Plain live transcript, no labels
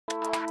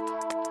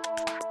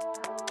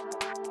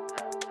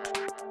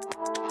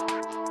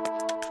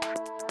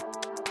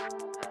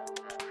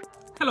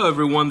Hello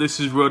everyone,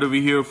 this is Rod over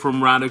here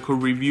from Radical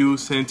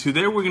Reviews, and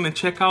today we're going to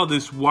check out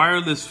this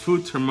wireless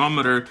food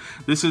thermometer.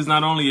 This is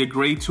not only a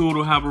great tool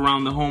to have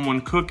around the home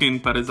when cooking,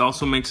 but it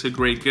also makes a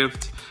great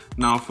gift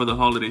now for the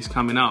holidays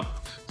coming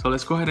up. So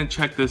let's go ahead and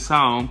check this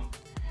out,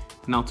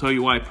 and I'll tell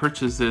you why I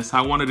purchased this.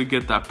 I wanted to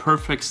get that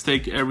perfect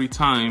steak every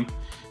time,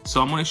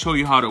 so I'm going to show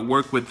you how to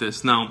work with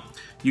this. Now,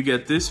 you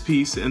get this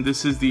piece, and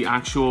this is the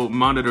actual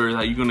monitor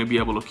that you're going to be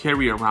able to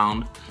carry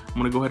around. I'm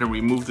going to go ahead and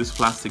remove this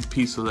plastic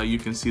piece so that you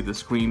can see the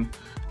screen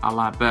a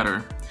lot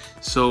better.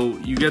 So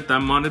you get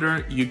that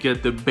monitor, you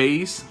get the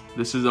base.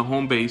 This is a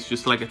home base,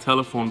 just like a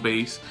telephone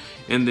base,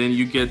 and then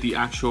you get the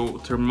actual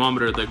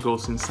thermometer that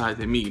goes inside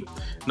the meat.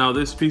 Now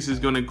this piece is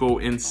going to go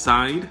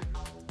inside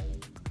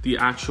the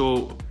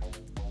actual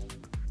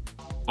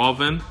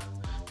oven,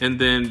 and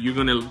then you're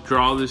going to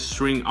draw this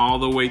string all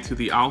the way to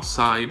the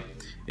outside,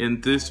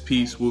 and this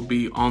piece will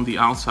be on the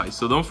outside.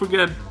 So don't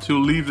forget to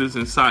leave this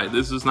inside.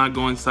 This does not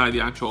go inside the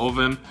actual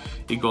oven.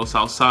 It goes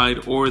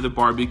outside, or the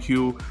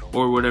barbecue,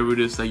 or whatever it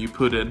is that you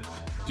put it.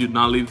 Do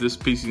not leave this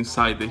piece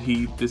inside the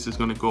heat. This is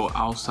going to go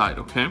outside,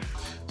 okay?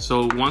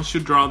 So once you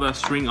draw that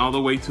string all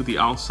the way to the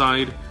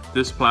outside,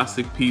 this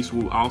plastic piece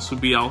will also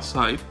be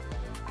outside.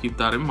 Keep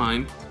that in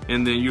mind.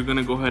 And then you're going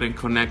to go ahead and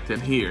connect it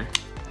here.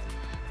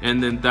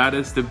 And then that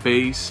is the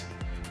base,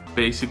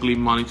 basically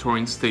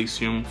monitoring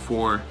station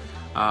for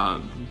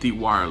the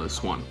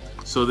wireless one.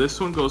 So this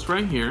one goes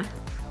right here,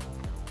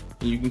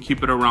 and you can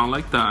keep it around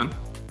like that,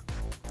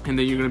 and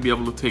then you're going to be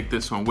able to take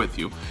this one with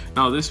you.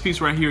 Now this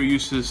piece right here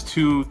uses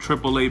two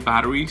AAA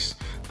batteries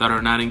that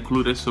are not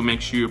included, so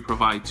make sure you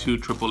provide two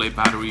AAA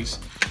batteries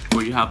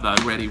where you have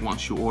that ready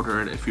once you order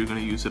it, if you're going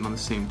to use it on the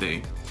same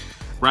day.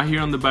 Right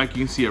here on the back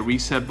you can see a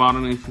reset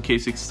button. If in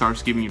case it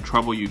starts giving you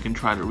trouble, you can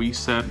try to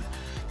reset.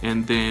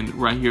 And then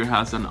right here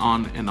has an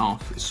on and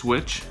off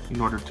switch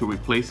in order to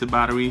replace the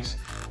batteries.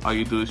 All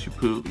you do is you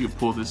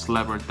pull this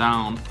lever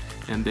down,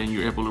 and then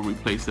you're able to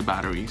replace the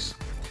batteries.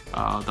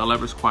 The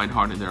lever is quite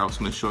hard in there. I was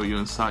going to show you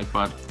inside,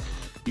 but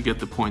you get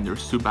the point.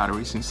 There's two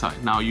batteries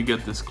inside. Now you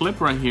get this clip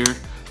right here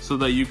so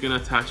that you can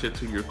attach it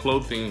to your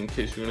clothing in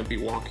case you're going to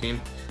be walking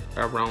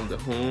around the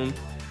home.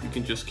 You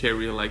can just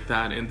carry it like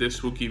that, and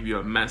this will give you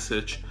a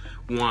message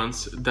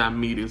once that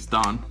meat is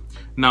done.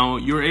 Now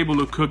you're able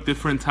to cook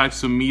different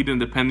types of meat, and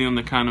depending on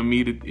the kind of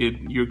meat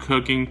you're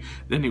cooking,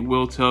 then it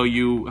will tell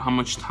you how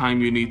much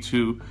time you need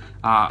to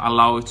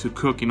allow it to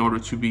cook in order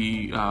to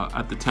be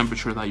at the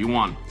temperature that you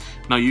want.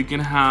 Now you can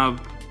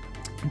have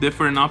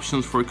different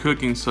options for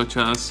cooking, such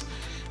as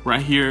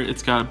right here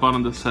it's got a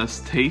button that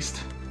says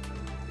taste,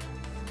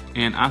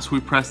 and as we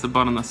press the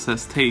button that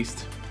says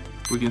taste,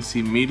 we can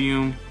see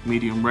medium,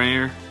 medium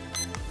rare,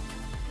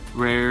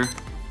 rare,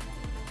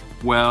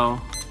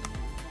 well,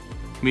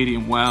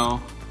 medium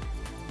well,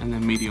 and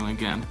then medium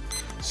again.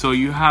 So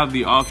you have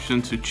the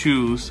option to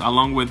choose.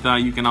 Along with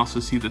that, you can also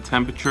see the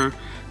temperature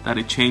that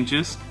it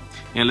changes.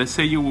 And let's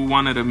say you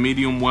wanted a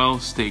medium well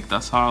steak.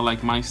 That's how I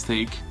like my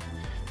steak.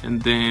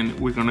 And then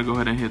we're gonna go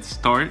ahead and hit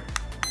start,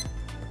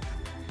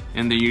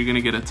 and then you're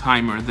gonna get a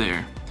timer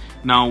there.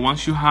 Now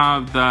once you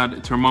have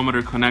that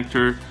thermometer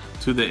connector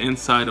to the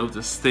inside of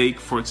the steak,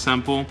 for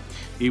example,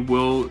 it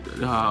will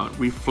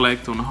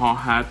reflect on how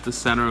hot the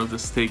center of the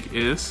steak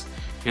is,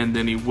 and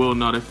then it will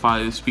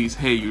notify this piece,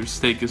 hey, your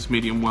steak is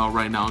medium well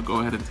right now,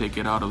 go ahead and take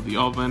it out of the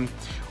oven,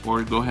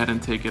 or go ahead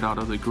and take it out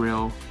of the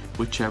grill,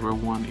 whichever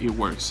one it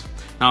works.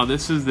 Now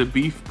this is the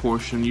beef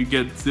portion. You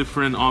get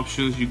different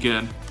options. You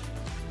get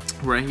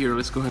right here,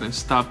 let's go ahead and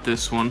stop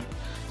this one. So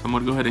I'm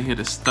gonna go ahead and hit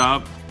a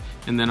stop,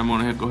 and then I'm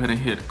gonna go ahead and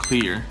hit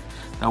clear.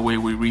 That way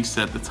we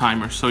reset the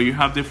timer. So you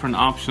have different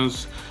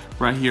options.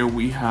 Right here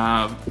we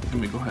have, let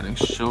me go ahead and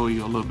show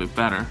you a little bit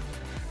better.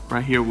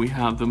 Right here we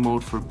have the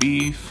mode for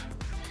beef.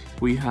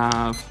 We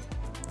have,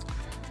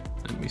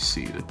 let me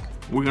see,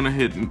 we're gonna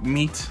hit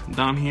meat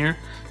down here,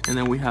 and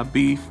then we have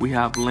beef, we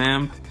have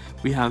lamb,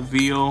 we have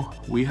veal,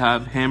 we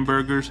have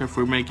hamburgers if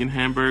we're making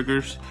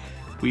hamburgers,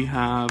 we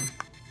have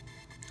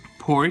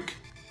pork,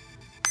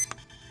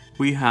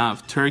 we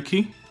have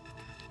turkey.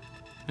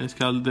 It's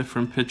got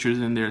different pictures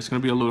in there. It's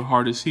gonna be a little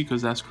hard to see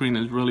because that screen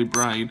is really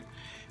bright.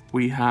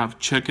 We have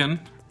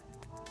chicken.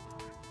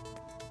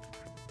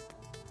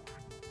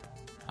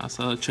 That's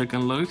how the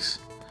chicken looks.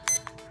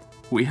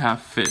 We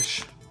have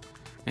fish,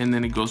 and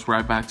then it goes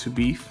right back to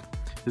beef.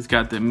 It's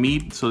got the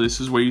meat, so this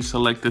is where you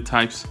select the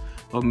types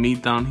of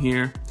meat down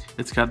here.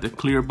 It's got the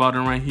clear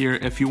button right here.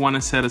 If you want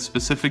to set a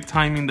specific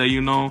timing that you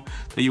know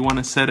that you want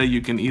to set it, you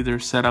can either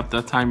set up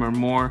that timer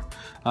more,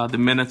 the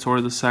minutes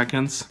or the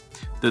seconds.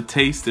 The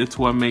taste, it's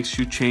what makes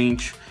you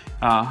change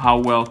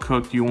how well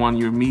cooked you want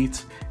your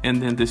meat.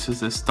 And then this is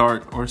the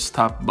start or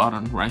stop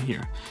button right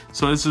here.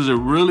 So this is a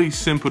really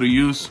simple to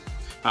use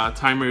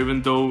timer.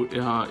 Even though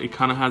it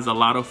kind of has a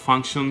lot of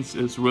functions,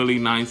 it's really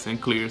nice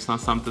and clear. It's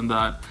not something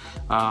that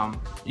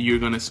you're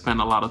gonna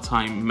spend a lot of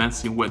time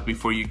messing with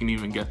before you can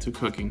even get to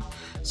cooking.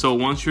 So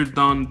once you're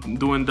done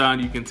doing that,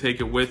 you can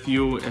take it with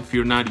you. If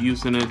you're not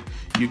using it,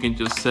 you can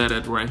just set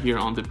it right here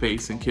on the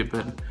base and keep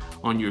it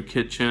on your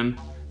kitchen.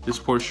 This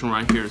portion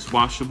right here is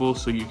washable,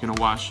 so you can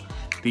wash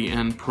the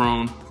end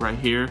prone right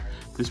here.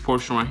 This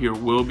portion right here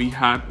will be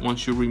hot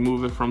once you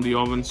remove it from the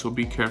oven, so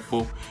be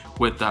careful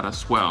with that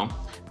as well.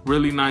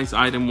 Really nice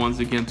item once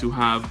again to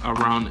have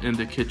around in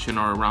the kitchen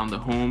or around the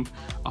home.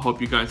 I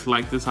hope you guys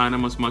like this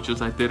item as much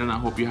as I did, and I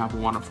hope you have a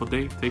wonderful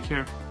day. Take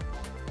care.